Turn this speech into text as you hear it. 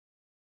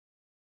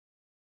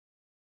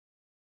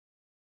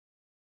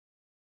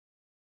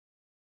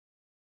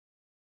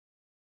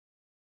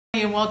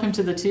And welcome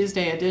to the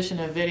Tuesday edition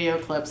of Video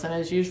Clips, and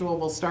as usual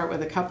we'll start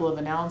with a couple of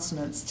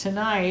announcements.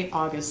 Tonight,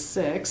 August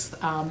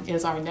 6th,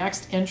 is our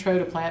next Intro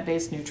to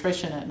Plant-Based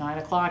Nutrition at 9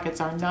 o'clock. It's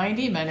our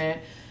 90-minute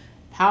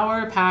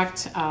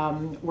power-packed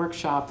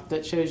workshop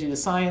that shows you the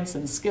science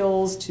and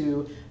skills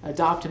to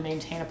adopt and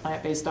maintain a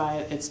plant-based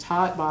diet. It's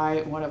taught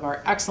by one of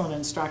our excellent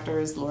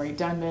instructors, Lori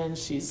Denman.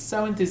 She's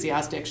so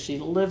enthusiastic. She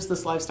lives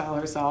this lifestyle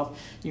herself.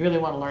 You really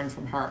want to learn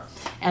from her.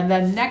 And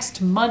then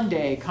next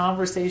Monday,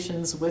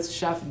 Conversations with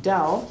Chef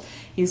Dell.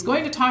 He's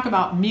going to talk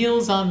about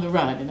meals on the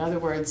run. In other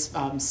words,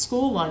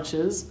 school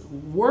lunches,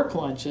 work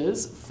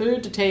lunches,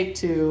 food to take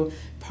to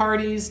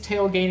parties,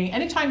 tailgating,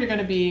 anytime you're going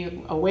to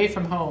be away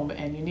from home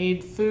and you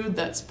need food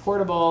that's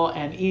portable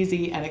and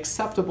easy and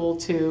acceptable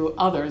to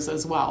others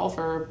as well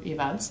for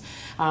events.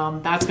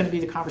 That's going to be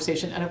the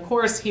conversation. And of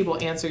course, he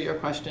will answer your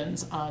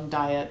questions on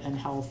diet and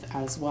health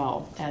as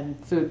well,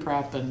 and food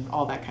prep and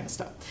all that kind of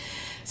stuff.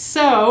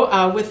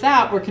 So with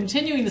that, we're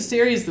continuing the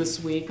series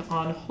this week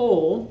on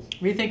Whole,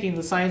 Rethinking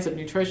the Science of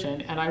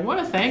Nutrition. And I want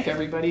to thank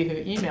everybody who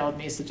emailed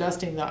me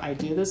suggesting that I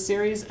do this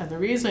series. And the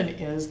reason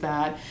is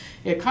that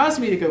it caused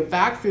me to go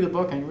back through the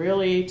book and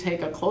really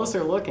take a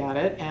closer look at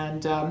it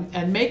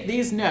and make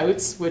these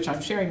notes, which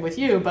I'm sharing with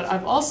you. But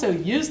I've also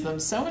used them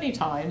so many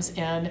times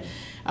in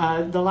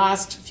the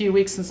last few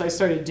weeks since I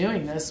started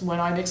doing this when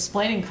I'm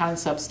explaining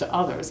concepts to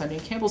others. I mean,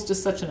 Campbell's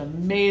just such an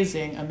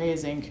amazing,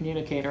 amazing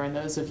communicator, and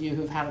those of you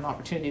who've had an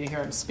opportunity to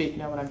hear him speak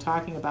know what I'm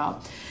talking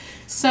about.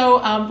 So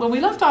when we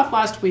left off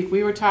last week,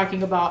 we were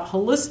talking about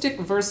holistic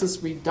versus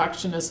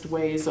reductionist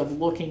ways of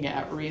looking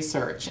at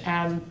research.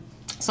 And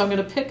so I'm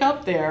going to pick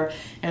up there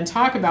and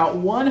talk about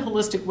one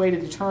holistic way to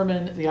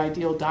determine the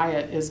ideal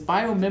diet is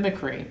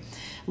biomimicry,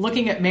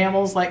 looking at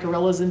mammals like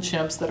gorillas and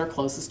chimps that are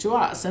closest to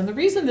us. And the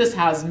reason this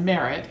has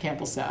merit,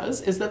 Campbell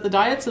says, is that the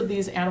diets of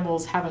these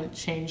animals haven't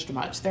changed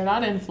much. They're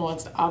not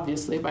influenced,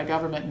 obviously, by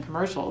government and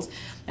commercials,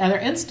 and their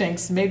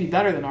instincts may be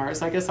better than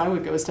ours. I guess I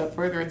would go a step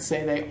further and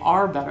say they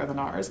are better than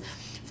ours.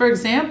 For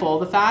example,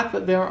 the fact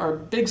that there are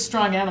big,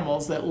 strong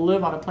animals that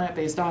live on a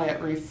plant-based diet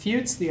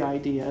refutes the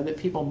idea that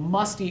people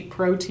must eat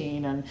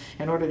protein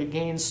in order to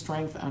gain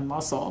strength and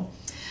muscle.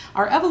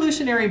 Our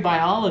evolutionary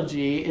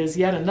biology is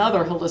yet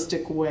another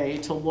holistic way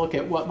to look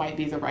at what might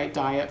be the right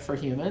diet for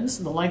humans.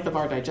 The length of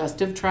our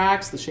digestive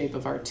tracts, the shape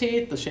of our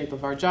teeth, the shape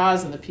of our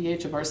jaws, and the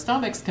pH of our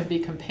stomachs can be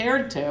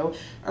compared to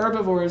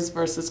herbivores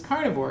versus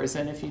carnivores.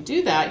 And if you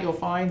do that, you'll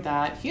find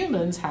that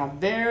humans have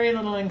very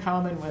little in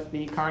common with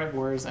the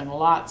carnivores and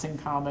lots in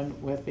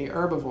common with the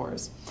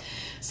herbivores.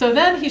 So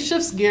then he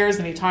shifts gears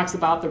and he talks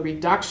about the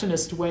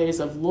reductionist ways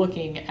of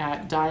looking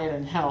at diet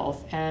and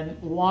health and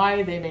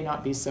why they may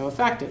not be so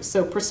effective.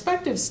 So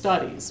prospective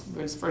studies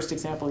was the first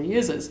example he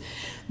uses.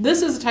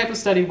 This is a type of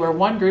study where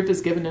one group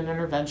is given an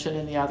intervention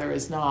and the other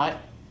is not.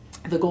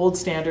 The gold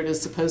standard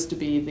is supposed to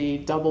be the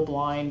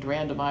double-blind,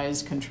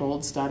 randomized,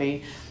 controlled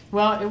study.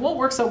 Well, it won't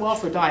work so well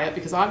for diet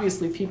because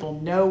obviously people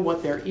know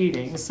what they're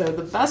eating. So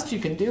the best you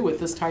can do with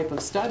this type of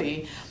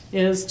study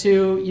is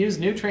to use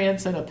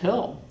nutrients in a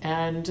pill.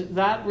 And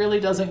that really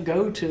doesn't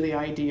go to the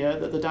idea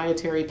that the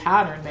dietary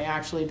pattern may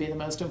actually be the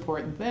most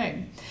important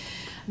thing.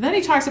 And then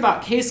he talks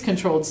about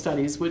case-controlled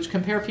studies, which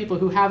compare people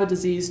who have a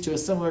disease to a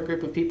similar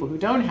group of people who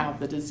don't have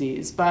the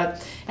disease.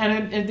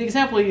 And the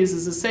example he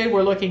uses is, say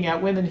we're looking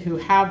at women who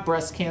have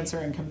breast cancer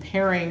and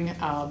comparing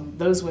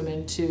those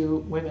women to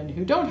women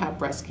who don't have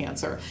breast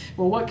cancer.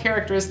 Well, what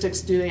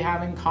characteristics do they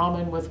have in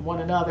common with one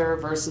another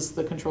versus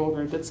the control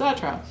group,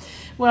 etc.?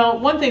 Well,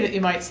 one thing that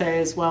you might say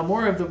is, well,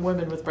 more of the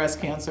women with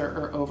breast cancer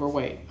are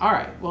overweight. All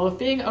right, well, if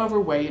being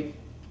overweight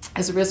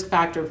as a risk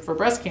factor for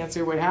breast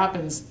cancer, what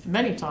happens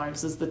many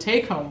times is the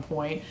take-home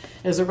point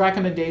is a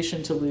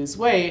recommendation to lose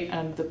weight,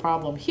 and the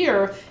problem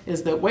here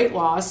is that weight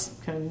loss,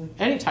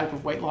 any type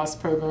of weight loss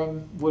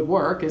program would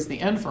work, is the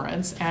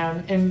inference,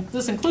 and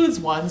this includes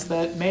ones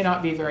that may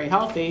not be very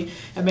healthy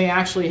and may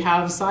actually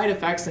have side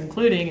effects,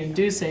 including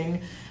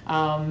inducing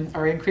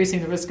or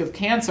increasing the risk of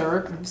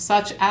cancer,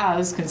 such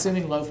as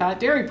consuming low-fat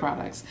dairy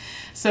products.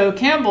 So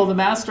Campbell, the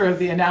master of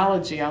the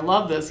analogy, I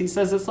love this, he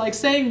says it's like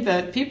saying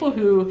that people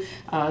who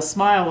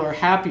smile are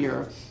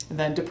happier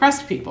than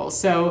depressed people.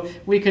 So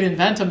we could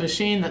invent a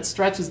machine that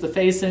stretches the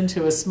face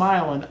into a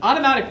smile and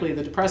automatically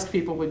the depressed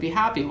people would be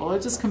happy. Well,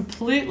 it just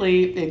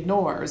completely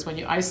ignores, when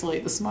you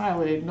isolate the smile,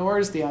 it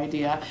ignores the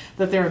idea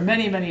that there are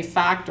many, many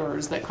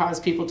factors that cause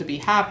people to be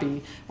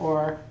happy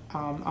or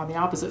on the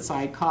opposite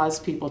side, cause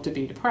people to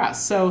be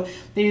depressed. So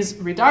these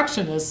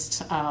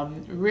reductionists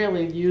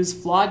really use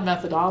flawed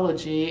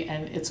methodology,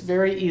 and it's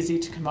very easy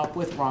to come up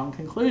with wrong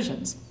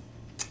conclusions.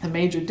 The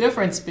major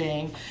difference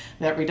being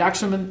that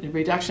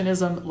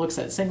reductionism looks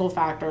at single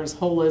factors,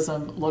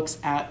 holism looks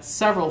at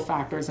several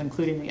factors,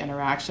 including the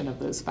interaction of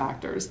those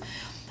factors.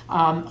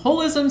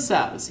 Holism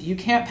says you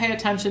can't pay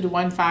attention to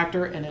one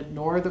factor and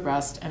ignore the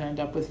rest and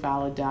end up with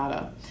valid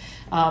data.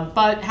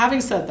 But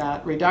having said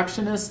that,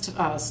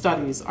 reductionist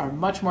studies are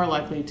much more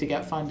likely to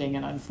get funding,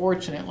 and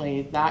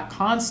unfortunately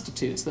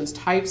those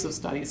types of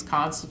studies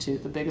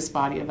constitute the biggest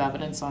body of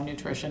evidence on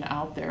nutrition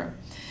out there.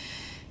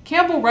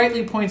 Campbell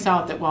rightly points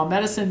out that while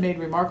medicine made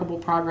remarkable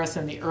progress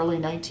in the early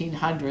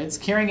 1900s,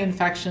 curing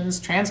infections,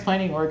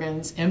 transplanting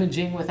organs,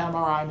 imaging with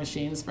MRI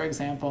machines, for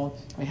example,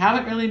 we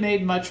haven't really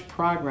made much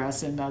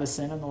progress in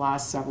medicine in the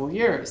last several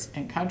years.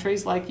 In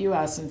countries like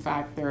US, in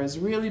fact, there has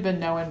really been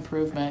no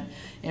improvement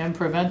in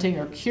preventing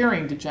or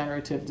curing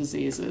degenerative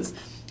diseases.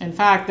 In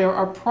fact, there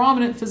are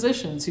prominent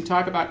physicians who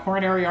talk about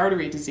coronary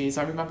artery disease.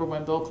 I remember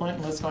when Bill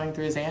Clinton was going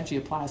through his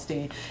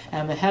angioplasty,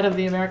 and the head of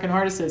the American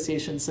Heart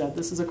Association said,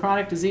 "This is a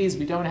chronic disease.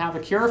 We don't have a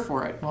cure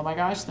for it." Oh my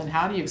gosh, then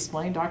how do you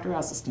explain Dr.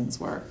 Esselstyn's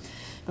work?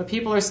 But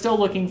people are still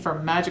looking for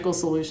magical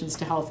solutions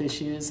to health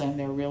issues, and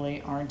there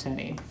really aren't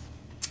any.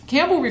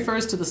 Campbell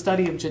refers to the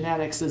study of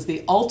genetics as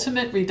the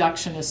ultimate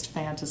reductionist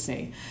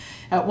fantasy.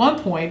 At one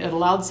point, it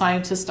allowed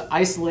scientists to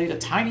isolate a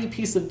tiny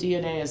piece of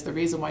DNA as the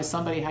reason why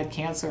somebody had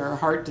cancer or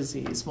heart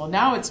disease. Well,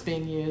 now it's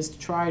being used to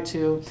try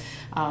to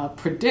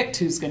predict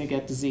who's going to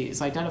get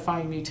disease,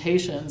 identifying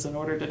mutations in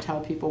order to tell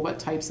people what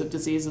types of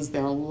diseases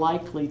they're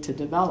likely to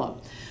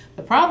develop.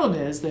 The problem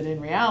is that in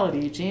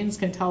reality, genes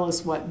can tell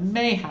us what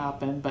may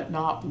happen, but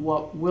not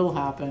what will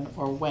happen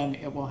or when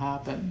it will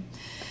happen.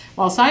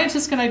 While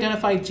scientists can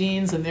identify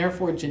genes and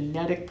therefore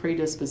genetic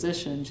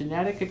predisposition,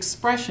 genetic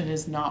expression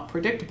is not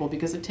predictable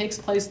because it takes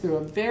place through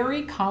a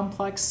very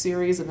complex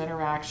series of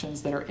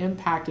interactions that are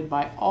impacted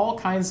by all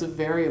kinds of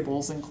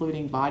variables,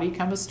 including body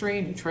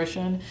chemistry,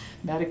 nutrition,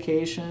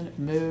 medication,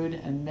 mood,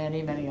 and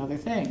many, many other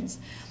things.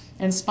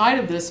 In spite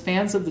of this,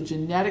 fans of the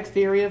genetic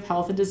theory of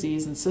health and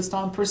disease insist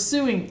on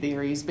pursuing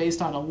theories based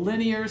on a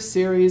linear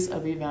series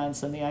of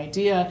events and the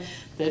idea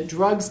that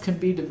drugs can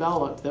be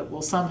developed that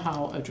will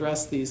somehow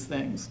address these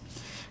things.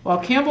 While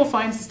Campbell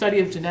finds the study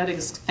of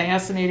genetics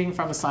fascinating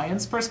from a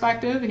science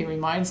perspective, he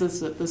reminds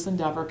us that this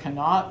endeavor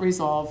cannot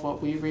resolve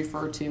what we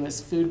refer to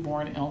as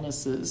foodborne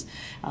illnesses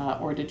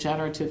or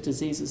degenerative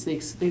diseases.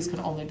 These can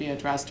only be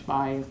addressed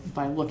by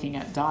looking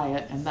at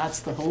diet, and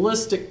that's the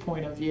holistic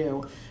point of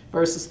view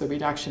versus the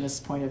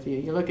reductionist point of view.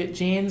 You look at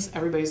genes,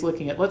 everybody's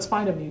looking at, let's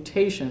find a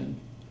mutation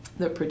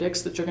that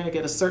predicts that you're going to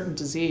get a certain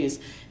disease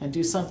and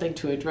do something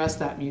to address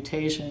that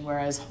mutation,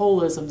 whereas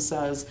holism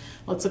says,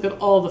 let's look at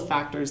all the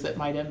factors that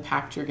might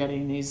impact your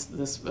getting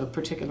this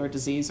particular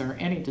disease or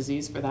any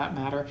disease for that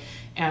matter,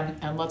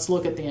 and let's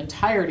look at the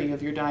entirety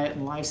of your diet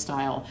and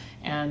lifestyle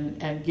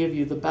and give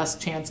you the best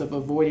chance of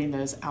avoiding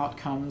those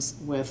outcomes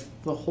with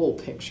the whole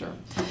picture.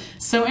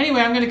 So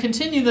anyway, I'm going to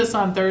continue this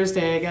on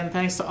Thursday. Again,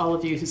 thanks to all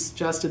of you who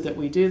suggested that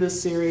we do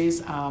this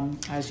series.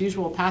 As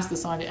usual, pass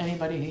this on to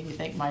anybody who you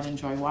think might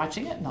enjoy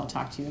watching it, and I'll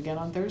talk to you again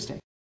on Thursday.